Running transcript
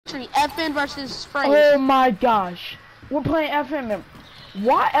FN versus Fraze. Oh my gosh. We're playing FN members.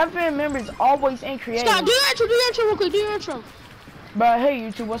 Why FN members always ain't creative? Stop, do your intro real quick, do your intro. But hey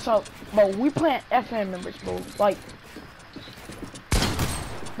YouTube, what's up? Bro, we playing FN members, bro. Like,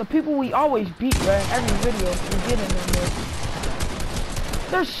 the people we always beat, bro, in every video we get in them, bro.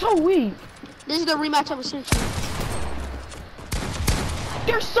 They're so weak. This is the rematch of a century.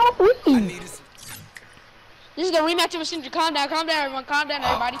 They're so weak. This is the rematch of a century. Calm down, everyone. Calm down,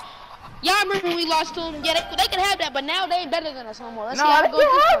 everybody. Y'all remember when we lost to them? Yeah, they can have that, but now they ain't better than us no more. Let's see how it goes.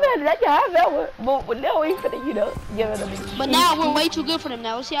 They can have that one. But now we finna, you know, give it a bit. But now we're way too good for them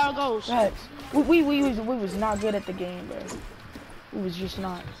now. Let's see how it goes. Right. We was not good at the game, bro. We was just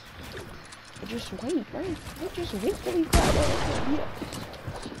not. But just wait, bro. Just wait till we grab it. Yeah.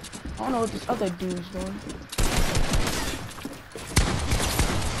 I don't know what this other dude's doing.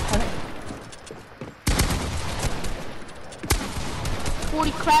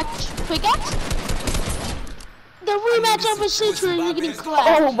 40 cracked pickaxe. The rematch of a century, you're getting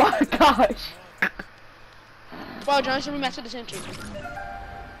clapped. Oh my gosh. Bro, John, it's the rematch of the century.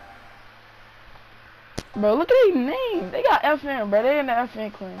 Bro, look at their name. They got FN, bro. They in the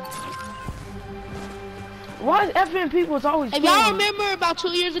FN clan. Why is FN people always If y'all remember about 2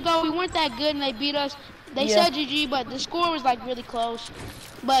 years ago, we weren't that good and they beat us. They said GG, but the score was like really close.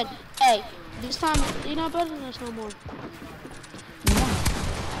 But hey, this time they're not better than us no more.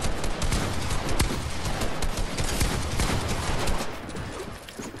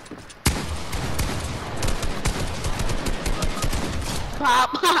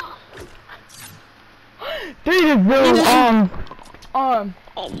 Pop. They just really what's going on?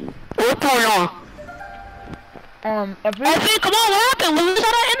 FN, come on, what happened? We lose all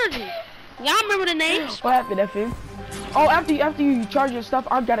that energy. Y'all remember the names? What happened, FN? Oh, after you charge your stuff,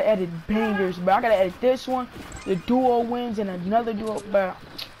 I gotta edit bangers, but I gotta edit this one, the duo wins, and another duo, but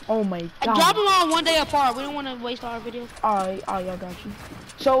oh my god. Drop them all one day apart. We don't want to waste our video. Alright, I got you.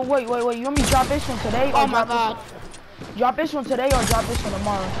 So wait, you want me to drop this one today? Or oh my god. Drop this one today or drop this one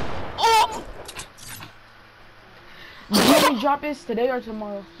tomorrow? Oh! You want me to drop this today or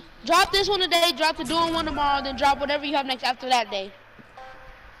tomorrow? Drop this one today, drop the duo one tomorrow, then drop whatever you have next after that day.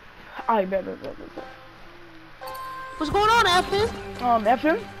 Alright, bet. What's going on, FN?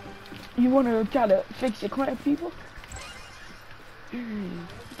 FN? You wanna try to fix your clan people?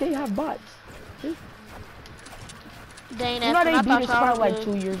 They have bots. They ain't you know they beat us about like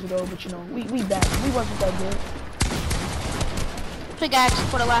 2 years ago, but you know, we back. We wasn't that good. Pickaxe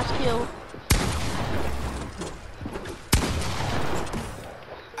for the last kill.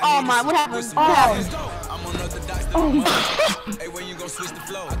 Oh my, what happened?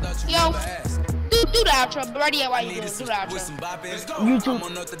 Yo, do the outro, but ready while you do the outro. YouTube,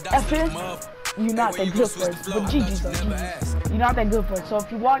 FN, you're not that good for it, but GG's though, GG's. You're not that good for it, so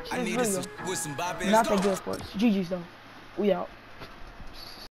if you watch this video, you're not that good for it. GG's though, we out.